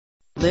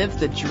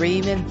Live the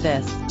dream in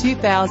this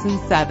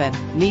 2007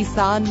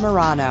 Nissan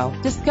Murano.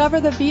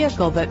 Discover the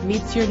vehicle that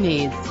meets your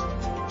needs.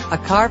 A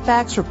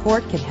Carfax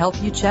report can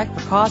help you check for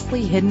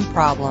costly hidden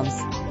problems.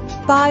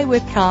 Buy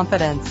with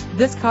confidence.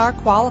 This car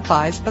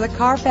qualifies for the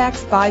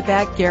Carfax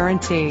buyback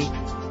guarantee.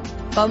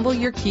 Fumble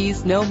your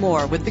keys no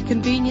more with the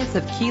convenience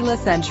of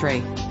keyless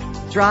entry.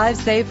 Drive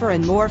safer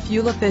and more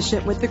fuel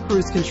efficient with the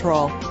cruise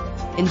control.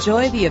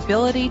 Enjoy the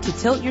ability to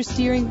tilt your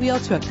steering wheel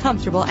to a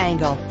comfortable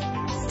angle.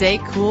 Stay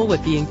cool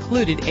with the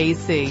included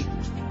AC.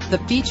 The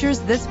features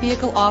this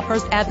vehicle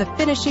offers add the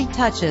finishing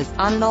touches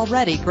on an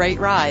already great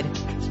ride.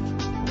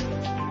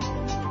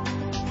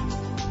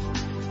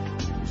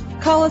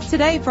 Call us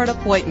today for an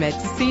appointment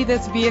to see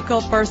this vehicle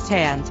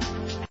firsthand.